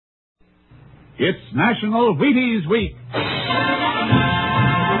It's National Wheaties Week.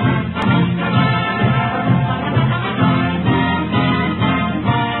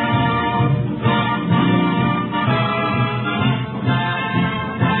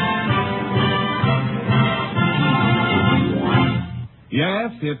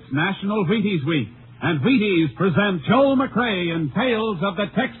 Yes, it's National Wheaties Week, and Wheaties present Joe McCrea in Tales of the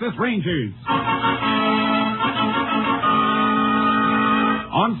Texas Rangers.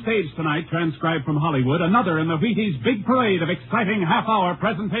 On stage tonight, transcribed from Hollywood, another in the Wheaties big parade of exciting half-hour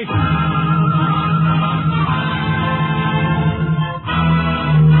presentations.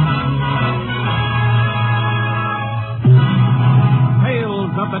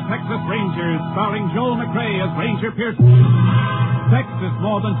 Tales of the Texas Rangers, starring Joe McCrea as Ranger Pearson. Texas,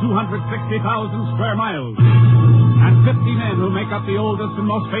 more than 260,000 square miles, and 50 men who make up the oldest and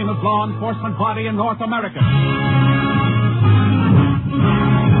most famous law enforcement body in North America.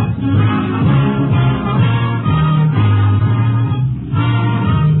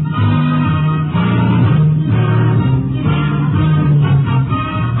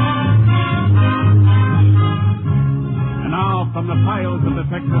 From the files of the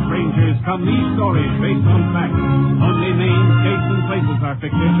Texas Rangers come these stories based on facts. Only names, dates, and places are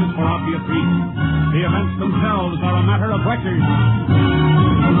fictitious for obvious reasons. The events themselves are a matter of record.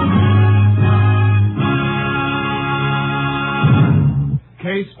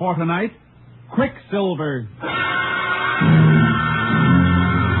 Case for tonight, Quicksilver.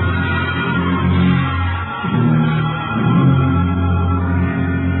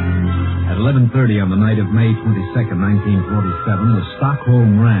 11:30 on the night of May 22nd, 1947, the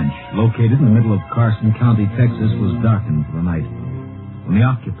Stockholm Ranch, located in the middle of Carson County, Texas, was darkened for the night when the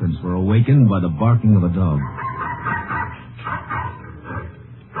occupants were awakened by the barking of a dog.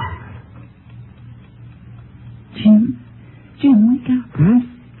 Jim, wake up.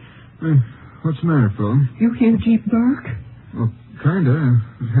 What's the matter, Phil? You hear Jeep bark? Well, kinda.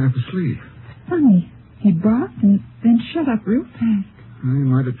 I was half asleep. Funny. He barked and then shut up real fast. He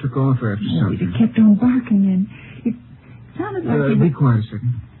might have took off after something. He kept on barking then. It sounded like he was... Be quiet a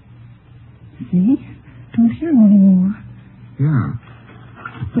second. See? Don't hear him anymore. Yeah.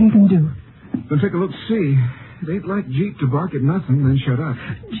 What are you going to do? Then take a look, see. It ain't like Jeep to bark at nothing, then shut up.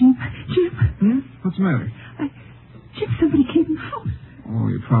 Jim. What's the matter? Jim, somebody came in the house. Oh,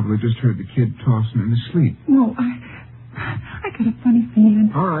 you probably just heard the kid tossing in his sleep. No, I got a funny feeling.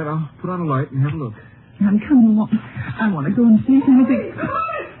 All right, I'll put on a light and have a look. I'm coming along. I want to go and see if anything...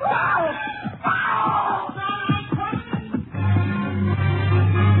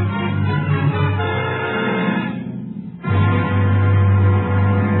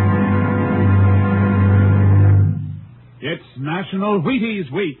 It's National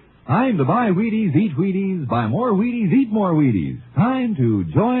Wheaties Week. Time to buy Wheaties, eat Wheaties, buy more Wheaties, eat more Wheaties. Time to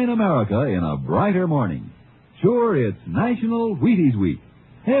join America in a brighter morning. Sure, it's National Wheaties Week.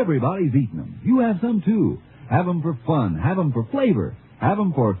 Everybody's eating them. You have some, too. Have them for fun. Have them for flavor. Have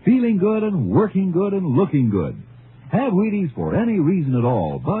them for feeling good and working good and looking good. Have Wheaties for any reason at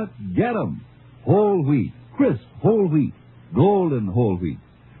all, but get them. Whole wheat, crisp whole wheat, golden whole wheat.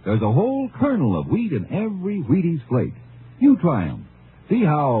 There's a whole kernel of wheat in every Wheaties flake. You try them. See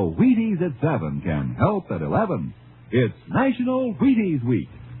how Wheaties at 7 can help at 11. It's National Wheaties Week.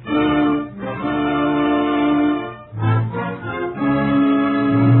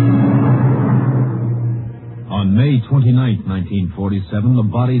 On May 29th, 1947, the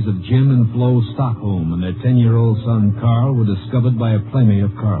bodies of Jim and Flo Stockholm and their 10-year-old son, Carl, were discovered by a playmate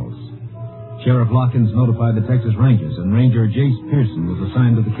of Carl's. Sheriff Lockins notified the Texas Rangers, and Ranger Jayce Pearson was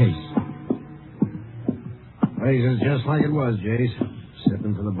assigned to the case. Place is just like it was, Jayce.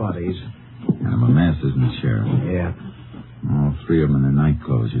 Sipping for the bodies. Kind of a mess, isn't it, Sheriff? Yeah. All three of them in their night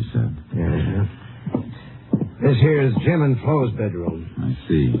clothes, you said. Yeah. This here is Jim and Flo's bedroom. I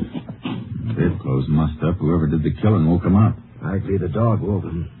see. Bedclothes mussed up. Whoever did the killing woke him up. Likely the dog woke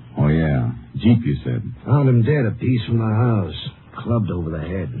him. Oh, yeah. Jeep, you said. Found him dead a piece from the house. Clubbed over the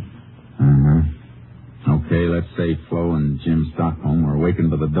head. Okay, let's say Flo and Jim Stockholm were awakened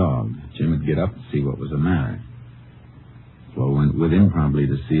by the dog. Jim would get up and see what was the matter. Flo went with him probably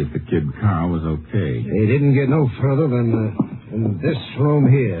to see if the kid Carl was okay. They didn't get no further than this room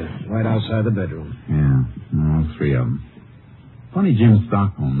here, right outside the bedroom. Yeah, all three of them. Funny Jim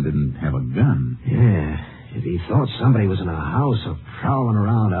Stockholm didn't have a gun. Yeah, if he thought somebody was in a house or prowling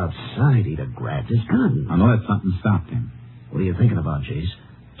around outside, he'd have grabbed his gun. Unless something stopped him. What are you thinking about, Jayce?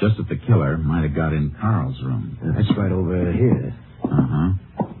 Just that the killer might have got in Carl's room. That's right over here.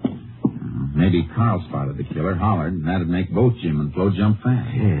 Maybe Carl spotted the killer, hollered, and that'd make both Jim and Flo jump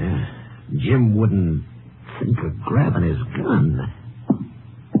fast. Yeah. Jim wouldn't think of grabbing his gun.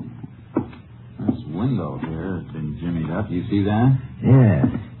 window here has been jimmied up. You see that? Yeah.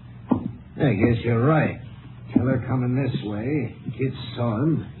 I guess you're right. Killer coming this way. Kids saw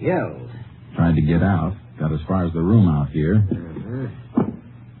him, yelled. Tried to get out. Got as far as the room out here.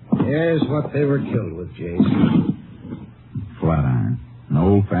 Here's what they were killed with, Jayce. Flat iron. An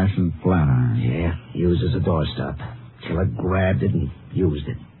old-fashioned flat iron. Yeah, used as a doorstop. Killer grabbed it and used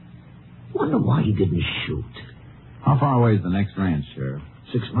it. Wonder why he didn't shoot. How far away is the next ranch, Sheriff?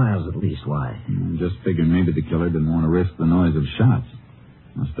 6 miles at least. Why? Just figured maybe the killer didn't want to risk the noise of shots.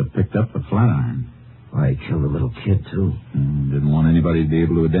 Must have picked up the flat iron. Why, he killed a little kid, too. Didn't want anybody to be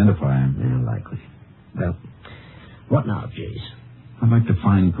able to identify him. Yeah, likely. Well, what now, Jayce? I'd like to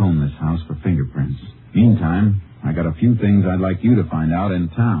fine-comb this house for fingerprints. Meantime, I got a few things I'd like you to find out in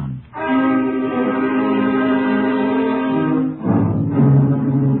town.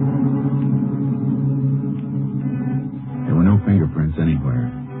 There were no fingerprints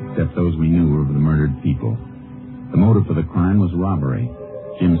anywhere, except those we knew of the murdered people. The motive for the crime was robbery.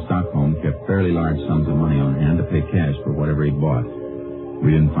 Jim Stockholm kept fairly large sums of money on hand to pay cash for whatever he bought.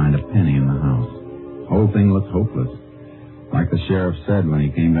 We didn't find a penny in the house. The whole thing looked hopeless. Like the sheriff said when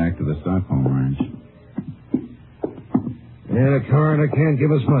he came back to the Stockholm ranch. Yeah, the coroner can't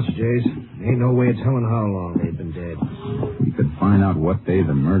give us much, Jayce. Ain't no way of telling how long they've been dead. If we could find out what day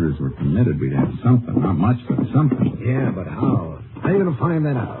the murders were committed, we'd have something. Not much, but something. Yeah, but how? How are you going to find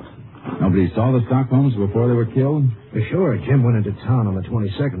that out? Nobody saw the Stockholms before they were killed? For sure. Jim went into town on the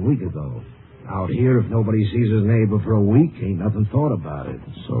 22nd week ago. Out here, if nobody sees his neighbor for a week, ain't nothing thought about it.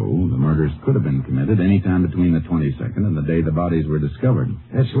 So the murders could have been committed any time between the 22nd and the day the bodies were discovered.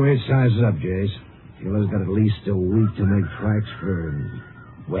 That's the way it sizes up, Jayce. Killer's got at least a week to make tracks for,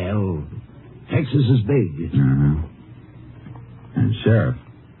 well, Texas is big. And Sheriff,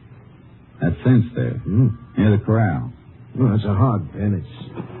 that fence there, near the corral. Well, it's a hog pen.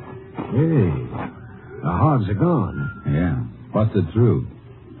 Hey, the hogs are gone. Yeah, busted through.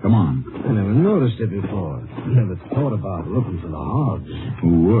 Come on. I never noticed it before. Never thought about looking for the hogs.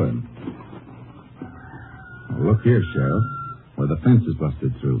 Who would? Well, look here, Sheriff, where the fence is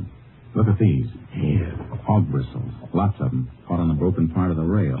busted through. Look at these. Yeah. Hog bristles. Lots of them. Caught on the broken part of the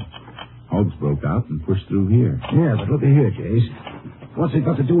rail. Hogs broke out and pushed through here. Yeah, but look at here, Jayce. What's it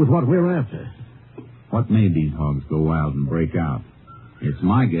got to do with what we're after? What made these hogs go wild and break out? It's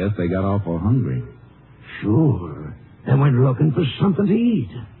my guess they got awful hungry. Sure. They went looking for something to eat.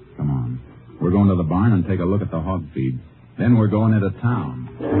 Come on. We're going to the barn and take a look at the hog feed. Then we're going into town.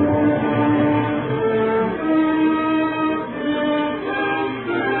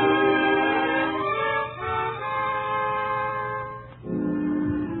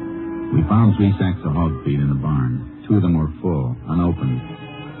 We found 3 sacks of hog feed in the barn. 2 of them were full, unopened.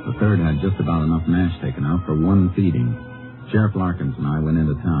 The third had just about enough mash taken out for 1 feeding. Sheriff Larkins and I went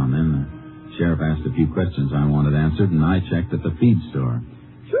into town. Then the sheriff asked a few questions I wanted answered, and I checked at the feed store.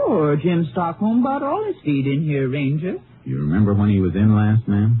 Sure, Jim Stockholm bought all his feed in here, Ranger. You remember when he was in last,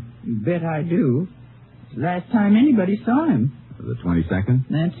 ma'am? Bet I do. It's the last time anybody saw him. The 22nd?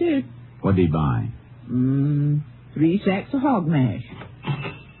 That's it. What'd he buy? 3 sacks of hog mash.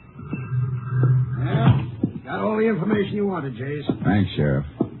 Yeah, got all the information you wanted, Jayce. Thanks, Sheriff.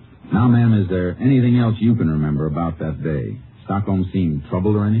 Now, ma'am, is there anything else you can remember about that day? Stockholm seemed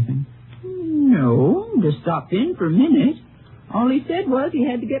troubled or anything? No, just stopped in for a minute. All he said was he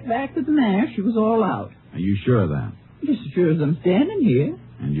had to get back to the mash. It was all out. Are you sure of that? Just as sure as I'm standing here.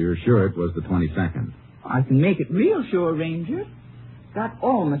 And you're sure it was the 22nd? I can make it real sure, Ranger. Got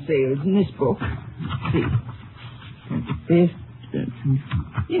all my sales in this book. Let's see. 25th.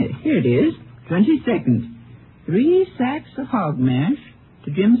 Yeah, here it is. 22nd. 3 sacks of hog mash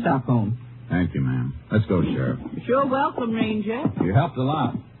to Jim Stockholm. Thank you, ma'am. Let's go, Sheriff. You're sure welcome, Ranger. You helped a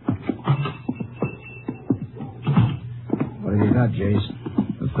lot. What have you got,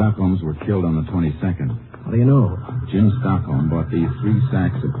 Jayce? The Stockholms were killed on the 22nd. How do you know? Jim Stockholm bought these 3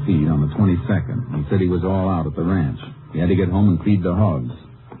 sacks of feed on the 22nd. He said he was all out at the ranch. He had to get home and feed the hogs.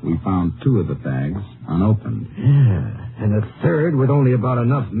 We found 2 of the bags unopened. Yeah, and a third with only about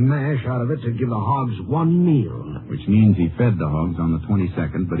enough mash out of it to give the hogs 1 meal. Which means he fed the hogs on the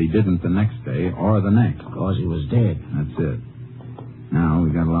 22nd, but he didn't the next day or the next. Because he was dead. That's it. Now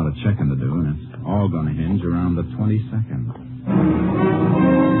we got a lot of checking to do, and it's all going to hinge around the 22nd.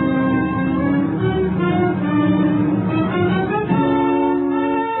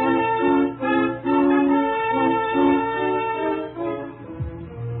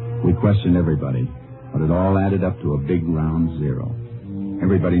 We questioned everybody, but it all added up to a big round 0.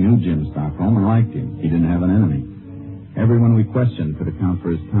 Everybody knew Jim Stockholm and liked him. He didn't have an enemy. Everyone we questioned could account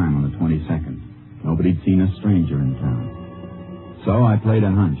for his time on the 22nd. Nobody'd seen a stranger in town. So I played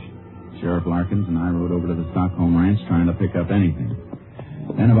a hunch. Sheriff Larkins and I rode over to the Stockholm Ranch trying to pick up anything.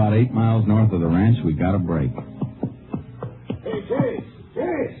 Then about 8 miles north of the ranch, we got a break. Hey,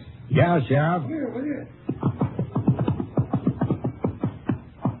 Jayce! Yeah, Sheriff? Here, will you?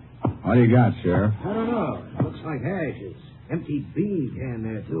 What do you got, Sheriff? I don't know. Looks like ashes. Empty bean can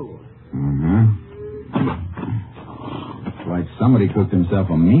there, too. It's like somebody cooked himself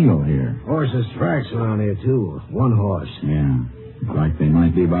a meal here. Horses' tracks around here, too. One horse. Yeah. It's like they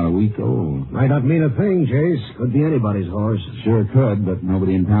might be about a week old. Might not mean a thing, Jayce. Could be anybody's horse. Sure could, but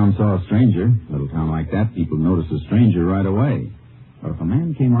nobody in town saw a stranger. A little town like that, people notice a stranger right away. But if a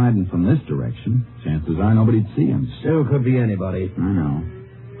man came riding from this direction, chances are nobody'd see him. Still could be anybody. I know.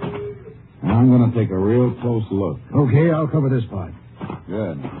 Well, I'm going to take a real close look. Okay, I'll cover this part.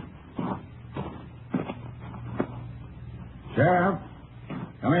 Good. Sheriff,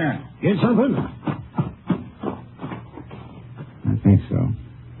 come in. Get something? I think so.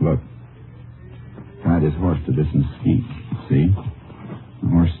 Look. Tied his horse to this mesquite. See? The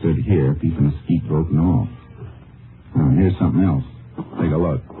horse stood here, piece of mesquite broken off. Now, here's something else. Take a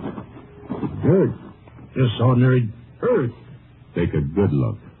look. Dirt. Just ordinary earth. Take a good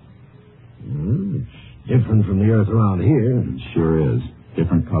look. It's different from the earth around here. It sure is.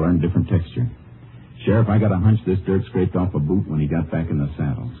 Different color and different texture. Sheriff, I got a hunch this dirt scraped off a boot when he got back in the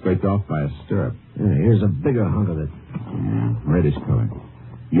saddle. Scraped off by a stirrup. Yeah, here's a bigger hunk of it. Yeah, reddish color.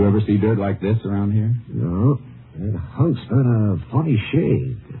 You ever see dirt like this around here? No. That hunk's got a funny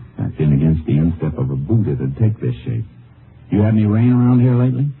shade. Backed in against the instep of a boot, it'd take this shape. You had any rain around here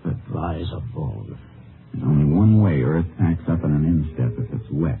lately? That dries a bone. There's only one way earth packs up in an instep if it's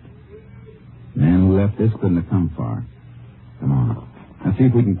wet. The man who left this couldn't have come far. Come on. Let's see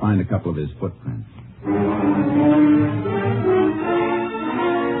if we can find a couple of his footprints.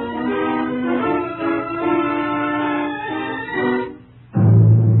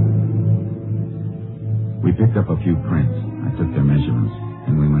 We picked up a few prints. I took their measurements.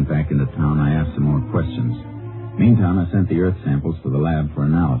 Then we went back into town. I asked some more questions. Meantime, I sent the earth samples to the lab for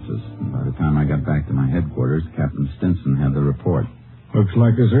analysis. And by the time I got back to my headquarters, Captain Stinson had the report. Looks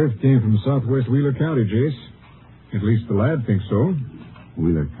like this earth came from southwest Wheeler County, Jayce. At least the lad thinks so.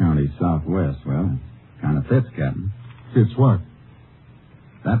 Wheeler County, southwest. Well, kind of fits, Captain. Fits what?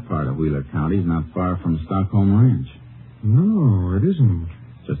 That part of Wheeler County is not far from Stockholm Ranch. No, it isn't.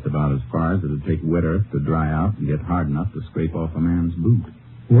 Just about as far as it'd take wet earth to dry out and get hard enough to scrape off a man's boot.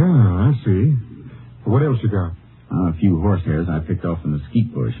 Yeah, I see. What else you got? A few horse hairs I picked off the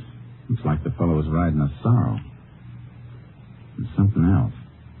mesquite bush. Looks like the fellow was riding a sorrel. And something else.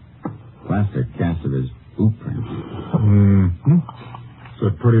 Plaster cast of his boot prints. Mm-hmm. It's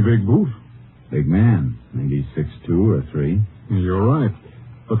a pretty big boot. Big man. Maybe 6'2" or 3. You're right.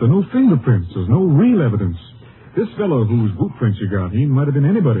 But there are no fingerprints. There's no real evidence. This fellow whose boot prints you got, he might have been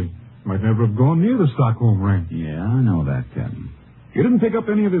anybody. Might never have gone near the Stockholm Ranch. Yeah, I know that, Captain. You didn't pick up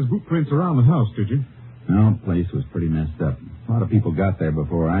any of his boot prints around the house, did you? No, the place was pretty messed up. A lot of people got there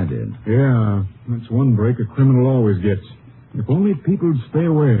before I did. Yeah, that's one break a criminal always gets. If only people'd stay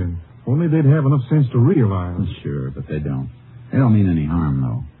away. If only they'd have enough sense to realize. Sure, but they don't. They don't mean any harm,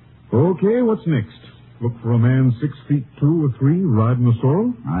 though. Okay, what's next? Look for a man 6'2" or 3 riding a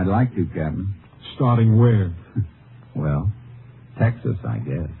sorrel? I'd like to, Captain. Starting where? Well, Texas, I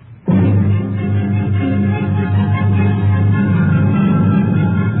guess.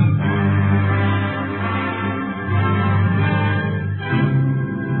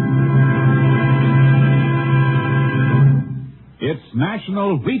 It's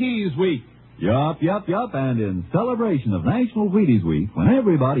National Wheaties Week. Yup. And in celebration of National Wheaties Week, when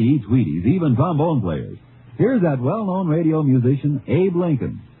everybody eats Wheaties, even trombone players, here's that well-known radio musician, Abe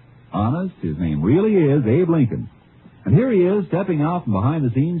Lincoln. Honest, his name really is Abe Lincoln. And here he is, stepping out from behind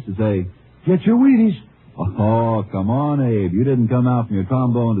the scenes to say, "Get your Wheaties." Oh, come on, Abe. You didn't come out from your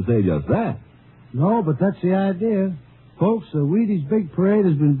trombone to say just that. No, but that's the idea. Folks, the Wheaties Big Parade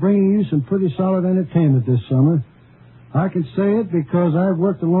has been bringing you some pretty solid entertainment this summer. I can say it because I've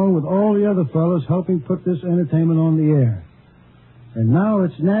worked along with all the other fellows helping put this entertainment on the air. And now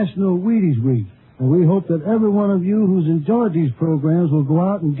it's National Wheaties Week, and we hope that every one of you who's enjoyed these programs will go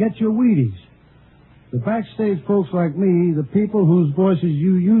out and get your Wheaties. The backstage folks like me, the people whose voices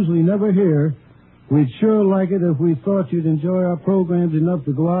you usually never hear, we'd sure like it if we thought you'd enjoy our programs enough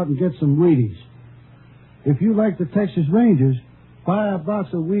to go out and get some Wheaties. If you like the Texas Rangers, buy a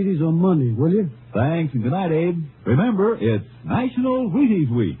box of Wheaties on Monday, will you? Thanks, and good night, Abe. Remember, it's National Wheaties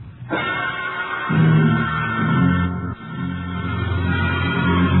Week.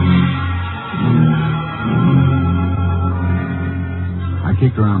 I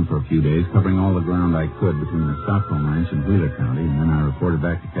kicked around for a few days, covering all the ground I could between the Stockholm Ranch and Wheeler County, and then I reported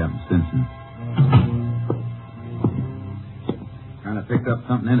back to Captain Stinson. Kind of picked up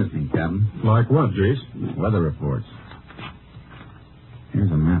something interesting, Captain. Like what, Jayce? Weather reports.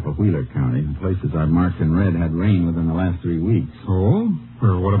 Here's a map of Wheeler County. The places I've marked in red had rain within the last 3 weeks. Oh?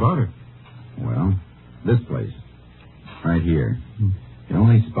 Well, what about it? Well, this place. Right here. The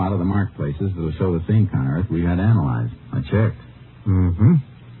only spot of the marked places that will show the same kind of earth we had analyzed. I checked. Mm-hmm.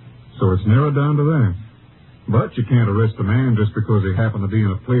 So it's narrowed down to that. But you can't arrest a man just because he happened to be in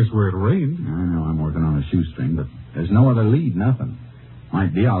a place where it rained. I know I'm working on a shoestring, but there's no other lead, nothing.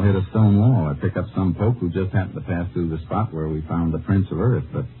 Might be I'll hit a stone wall or pick up some folk who just happened to pass through the spot where we found the prints of earth,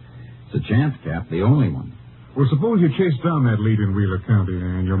 but it's a chance, Cap, the only one. Well, suppose you chase down that lead in Wheeler County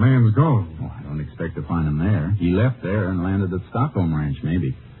and your man's gone. Oh, I don't expect to find him there. He left there and landed at Stockholm Ranch,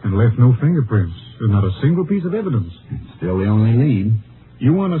 maybe. And left no fingerprints. There's not a single piece of evidence. It's still the only lead.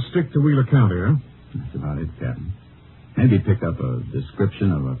 You want to stick to Wheeler County, huh? That's about it, Captain. Maybe pick up a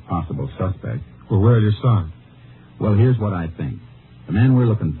description of a possible suspect. Well, where'll you start? Well, here's what I think. The man we're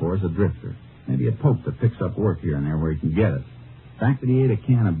looking for is a drifter. Maybe a pope that picks up work here and there where he can get it. The fact that he ate a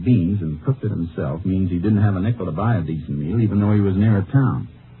can of beans and cooked it himself means he didn't have a nickel to buy a decent meal, even though he was near a town.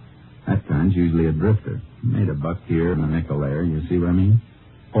 That kind's usually a drifter. Made a buck here and a nickel there. You see what I mean?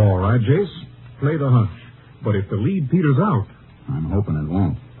 All right, Jayce. Play the hunch. But if the lead peters out... I'm hoping it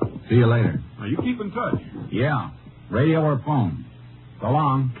won't. See you later. Now, you keep in touch. Yeah. Radio or phone. So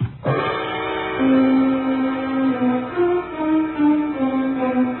long.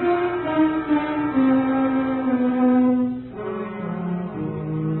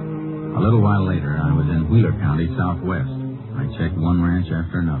 A little while later, I was in Wheeler County, Southwest. I checked one ranch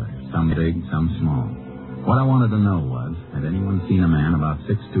after another, some big, some small. What I wanted to know was, had anyone seen a man about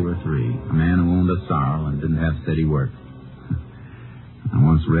 6'2" or 3, a man who owned a sorrel and didn't have steady work? I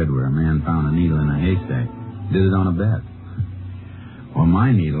once read where a man found a needle in a haystack. Did it on a bet. Well,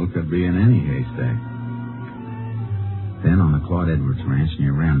 my needle could be in any haystack. Then on the Claude Edwards Ranch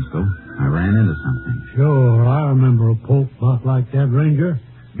near Ramsco, I ran into something. Sure, I remember a poke about like that, Ranger.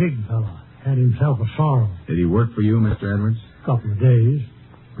 Big fella. Had himself a sorrel. Did he work for you, Mr. Edwards? Couple of days.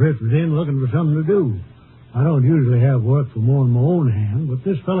 Drifted in looking for something to do. I don't usually have work for more than my own hand, but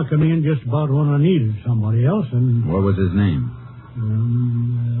this fella come in just about when I needed somebody else, and... What was his name?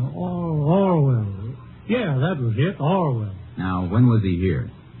 Orwell. Yeah, that was it, Orwell. Now, when was he here?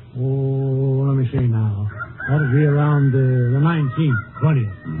 Oh, let me see now. That'll be around the 19th,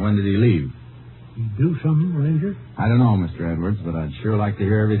 20th. And when did he leave? He do something, Ranger? I don't know, Mr. Edwards, but I'd sure like to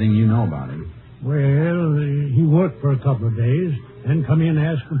hear everything you know about him. Well, he worked for a couple of days, then come in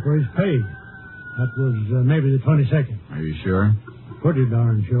asking for his pay. That was maybe the 22nd. Are you sure? Pretty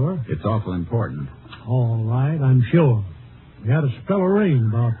darn sure. It's awful important. All right, I'm sure. We had a spell of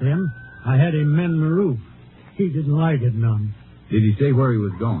rain about then. I had him mend the roof. He didn't like it none. Did he say where he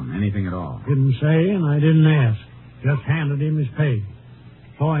was going? Anything at all? Didn't say, and I didn't ask. Just handed him his pay.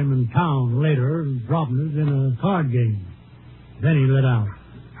 Saw him in town later, dropping it in a card game. Then he lit out.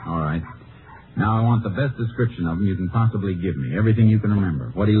 All right. Now I want the best description of him you can possibly give me. Everything you can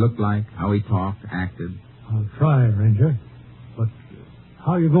remember. What he looked like, how he talked, acted. I'll try, Ranger. But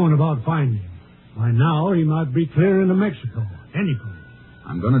how you going about finding him? By now, he might be clear into Mexico. Any place.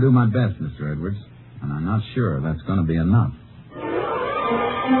 I'm going to do my best, Mr. Edwards. And I'm not sure that's going to be enough.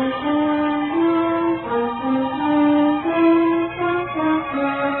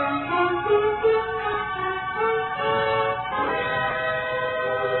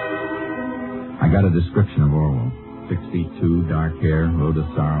 I got a description of Orwell. 6'2", dark hair, rode a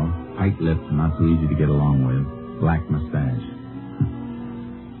sorrel, tight lips, not so easy to get along with, black mustache.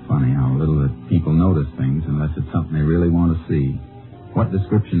 Funny how little that people notice things unless it's something they really want to see. What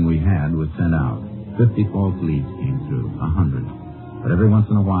description we had was sent out. 50 false leads came through, 100. But every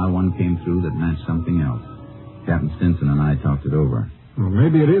once in a while one came through that matched something else. Captain Stinson and I talked it over. Well,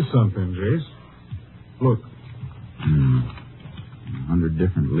 maybe it is something, Jayce. Look. 100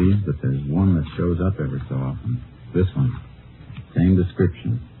 different leads, but there's one that shows up every so often. This one. Same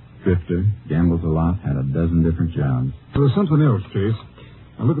description. Drifter, gambles a lot, had a dozen different jobs. There's something else, Jayce.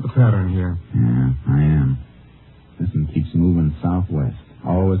 Now look at the pattern here. Yeah, I am. This one keeps moving southwest,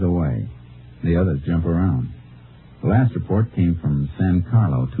 always away. The others jump around. The last report came from San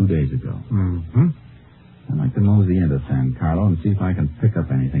Carlo 2 days ago. Mm-hmm. I'd like to mosey into San Carlo and see if I can pick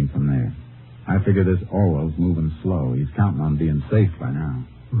up anything from there. I figure this Orwell's moving slow. He's counting on being safe by now.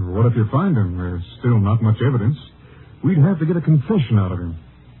 What if you find him? There's still not much evidence. We'd have to get a confession out of him.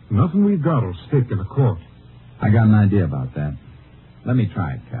 Nothing we've got will stick in a court. I got an idea about that. Let me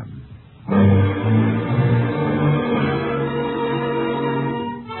try it, Captain.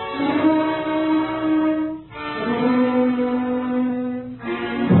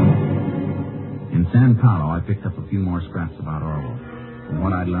 San Carlo, I picked up a few more scraps about Orwell. From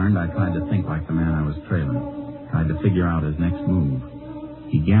what I'd learned, I tried to think like the man I was trailing. Tried to figure out his next move.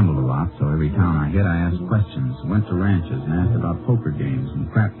 He gambled a lot, so every town I hit, I asked questions, went to ranches, and asked about poker games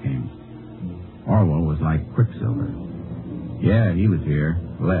and crap games. Orwell was like Quicksilver. Yeah, he was here.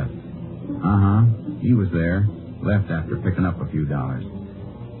 Left. He was there. Left after picking up a few dollars.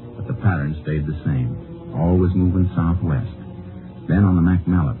 But the pattern stayed the same. Always moving southwest. Then on the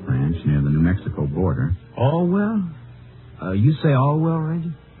McMallet ranch near the New Mexico border. Orwell? You say Orwell,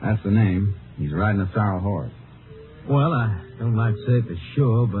 Ranger? That's the name. He's riding a sorrel horse. Well, I don't like to say for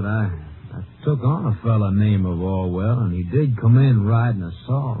sure, but I took on a fella named Orwell, and he did come in riding a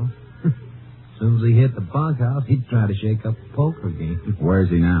sorrel. As soon as he hit the bunkhouse, he'd try to shake up a poker game. Where's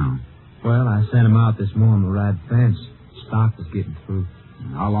he now? Well, I sent him out this morning to ride fence. Stock was getting through.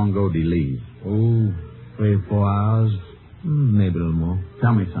 How long ago did he leave? 3 or 4 hours. Maybe a little more.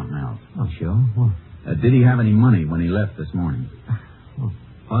 Tell me something else. Oh, sure. What? Did he have any money when he left this morning? Well,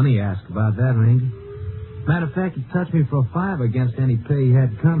 funny you ask about that, Ranger. Matter of fact, he touched me for a $5 against any pay he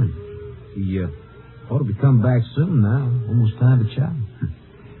had coming. He ought to be coming back soon now. Almost time to chow.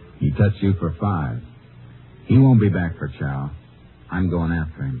 He touched you for $5. He won't be back for chow. I'm going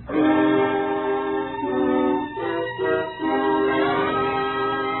after him.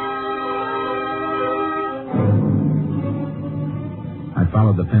 I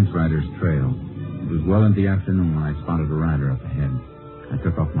followed the fence rider's trail. It was well into the afternoon when I spotted a rider up ahead. I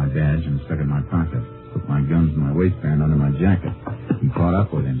took off my badge and stuck it in my pocket. Put my guns in my waistband under my jacket. And caught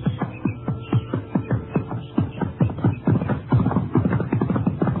up with him.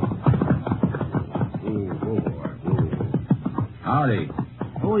 Howdy.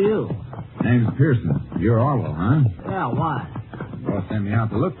 Who are you? Name's Pearson. You're Orwell, huh? Yeah, why? Boss sent me out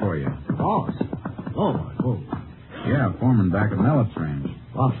to look for you. Boss? Oh. Yeah, foreman back at Mellett's ranch.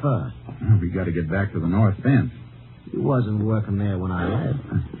 What for? We got to get back to the north fence. You wasn't working there when I left.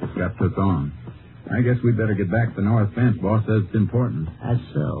 Just got took on. I guess we'd better get back to the north fence. Boss says it's important. That's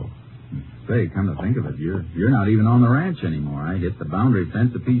so. Say, come to think of it, you're not even on the ranch anymore. I hit the boundary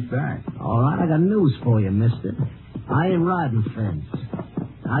fence a piece back. All right, I got news for you, mister. I ain't riding fence.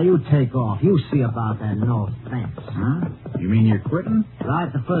 Now, you take off. You see about that north fence. Huh? You mean you're quitting?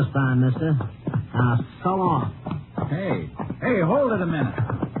 Right the first time, mister. Now, so long. Hey, hold it a minute.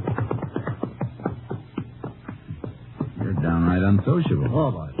 You're downright unsociable.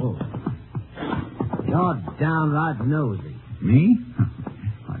 Oh, boy. You're downright nosy. Me?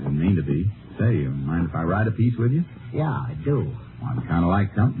 I didn't mean to be. Say, you mind if I ride a piece with you? Yeah, I do. Well, I'm kind of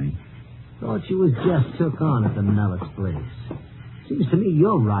like company. Thought you was just took on at the Mellett's place. Seems to me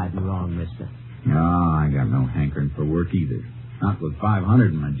you're riding wrong, mister. No, I got no hankering for work either. Not with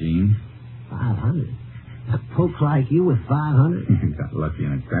 500 in my jeans. 500? A poke like you with 500? Got lucky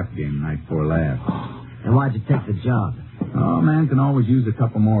in a crap game the night before last. And why'd you take the job? Oh, man can always use a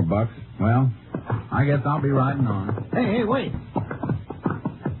couple more bucks. Well, I guess I'll be riding on. Hey, wait.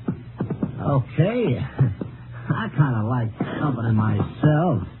 Okay. I kind of like company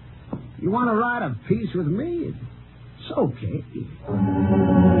myself. You want to ride a piece with me? It's okay.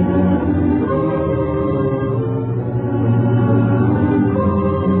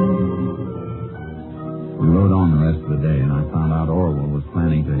 We rode on the rest of the day, and I found out Orwell was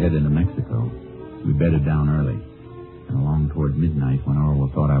planning to head into Mexico. We bedded down early. And along toward midnight, when Orwell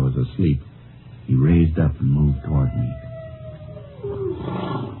thought I was asleep, he raised up and moved toward me.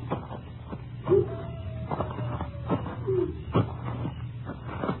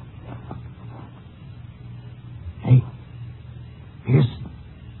 Hey,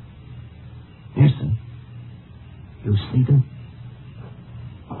 Pearson, you sleeping?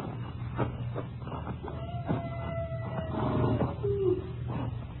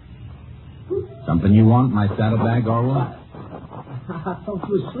 Something you want, my saddlebag, Orwell? I thought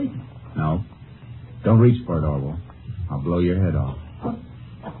you were sleeping. No. Don't reach for it, Orwell. I'll blow your head off.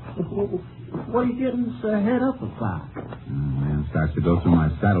 What are you getting this head up about? Man, starts to go through my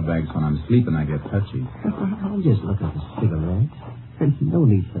saddlebags when I'm sleeping. I get touchy. I'm just looking for cigarettes. No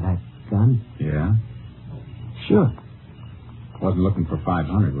need for that gun. Yeah? Sure. Wasn't looking for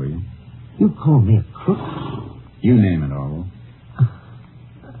 500, were you? You call me a crook? You name it, Orwell.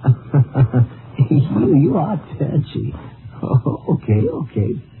 You are touchy. Oh,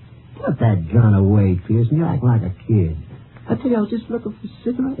 okay. Put that gun away, Pearson. You act like a kid. I tell you, I was just looking for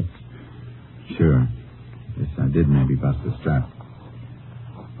cigarettes. Sure. Yes, I did maybe bust the strap.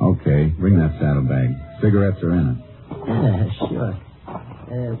 Okay, bring that saddlebag. Cigarettes are in it. Yeah, sure.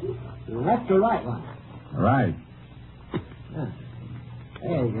 Left or right one? Right.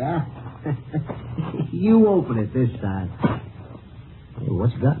 There you go. You open it this time. Hey,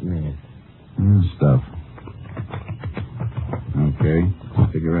 what's got in there? Stuff. Okay.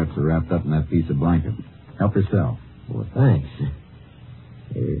 Cigarettes are wrapped up in that piece of blanket. Help yourself. Well, thanks.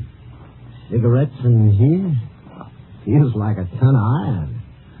 Cigarettes in here? Feels like a ton of iron.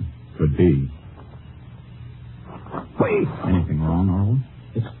 Could be. Wait! Anything wrong, Orwell?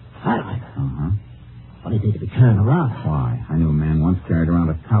 It's firelighter. Uh-huh. What do you think to be carrying around? Why? I knew a man once carried around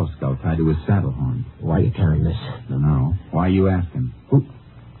a cow skull tied to his saddle horn. Why are you carrying this? Don't know. Why are you asking?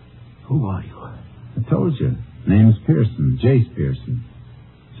 Who are you? I told you. Name's Pearson. Jayce Pearson.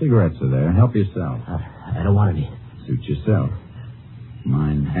 Cigarettes are there. Help yourself. I don't want any. Suit yourself.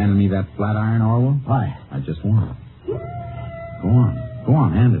 Mind handing me that flat iron, Orwell? Why? I just want it. Go on. Go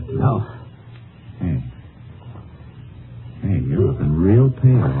on, hand it to me. No. Hey, you're looking real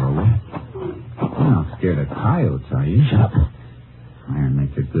pale, Orwell. You're not scared of coyotes, are you? Shut up. Iron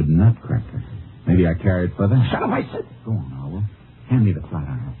makes a good nutcracker. Maybe I carry it for that. Shut up, I said. Go on, Orwell. Hand me the flat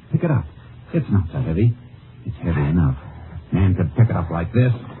iron. Pick it up. It's not so heavy. It's heavy enough. Man could pick it up like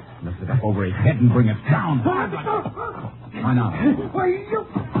this, lift it up over his head and bring it down. Why not? Why, you...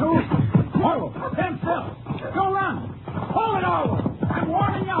 Orwell, stand still. Don't run. Hold it, Orwell. I'm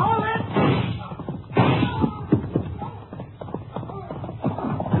warning you. Hold it.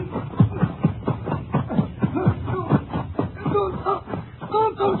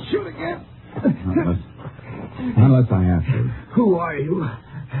 Don't shoot again. Unless I have to. Who are you?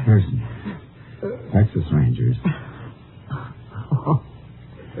 Pearson. Texas Rangers.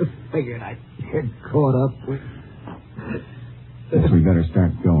 Figured I'd get caught up with... Guess we better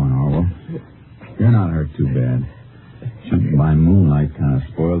start going, Orwell. You're not hurt too bad. Shooting by moonlight kind of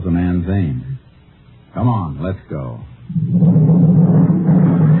spoils a man's aim. Come on, let's go.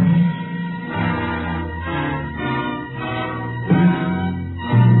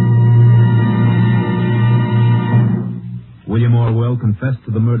 William Orwell confessed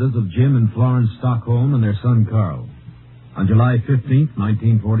to the murders of Jim and Florence Stockholm and their son Carl. On July 15th,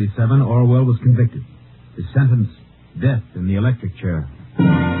 1947, Orwell was convicted. His sentence, death in the electric chair.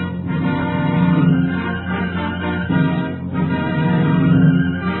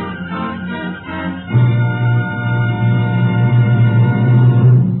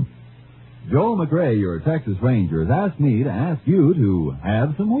 Joe McCrea, your Texas Ranger, has asked me to ask you to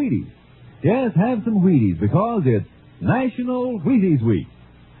have some Wheaties. Yes, have some Wheaties because it's National Wheaties Week.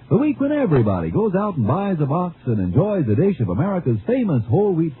 The week when everybody goes out and buys a box and enjoys a dish of America's famous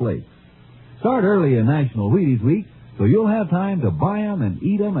whole wheat flakes. Start early in National Wheaties Week so you'll have time to buy 'em and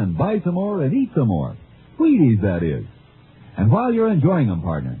eat 'em and buy some more and eat some more. Wheaties, that is. And while you're enjoying 'em,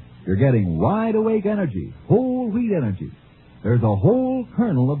 partner, you're getting wide-awake energy, whole wheat energy. There's a whole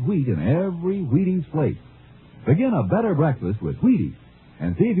kernel of wheat in every Wheaties flake. Begin a better breakfast with Wheaties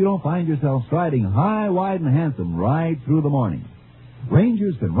and see if you don't find yourself striding high, wide, and handsome right through the morning.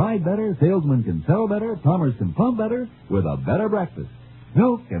 Rangers can ride better, salesmen can sell better, plumbers can plumb better with a better breakfast.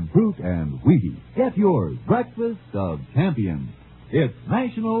 Milk and fruit and Wheaties. Get yours. Breakfast of champions. It's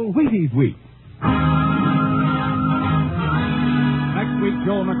National Wheaties Week. Next week,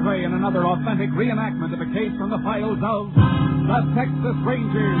 Joel McCrea in another authentic reenactment of a case from the files of the Texas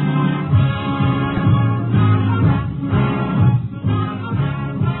Rangers.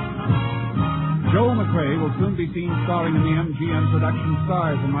 Joel McCrea will soon be seen starring in the MGM production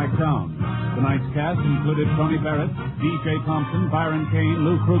Stars in My Crown. Tonight's cast included Tony Barrett, D.J. Thompson, Byron Kane,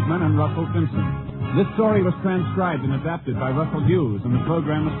 Lou Krugman, and Russell Simpson. This story was transcribed and adapted by Russell Hughes, and the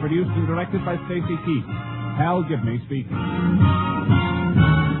program was produced and directed by Stacy Keith. Hal Gibney speaking.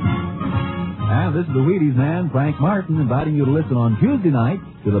 And this is the Wheaties man, Frank Martin, inviting you to listen on Tuesday night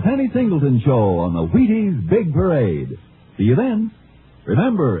to the Penny Singleton Show on the Wheaties Big Parade. See you then.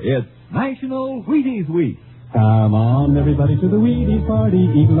 Remember, it's National Wheaties Week. Come on, everybody, to the Wheaties party.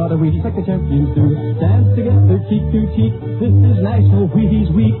 Eat a lot of Wheaties like the champions do. Dance together, cheek to cheek. This is National Wheaties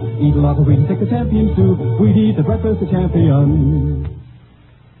Week. Eat a lot of Wheaties like the champions do. Wheaties, the breakfast of champions.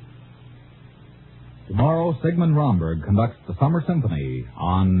 Tomorrow, Sigmund Romberg conducts the Summer Symphony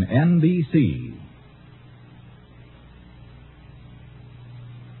on NBC.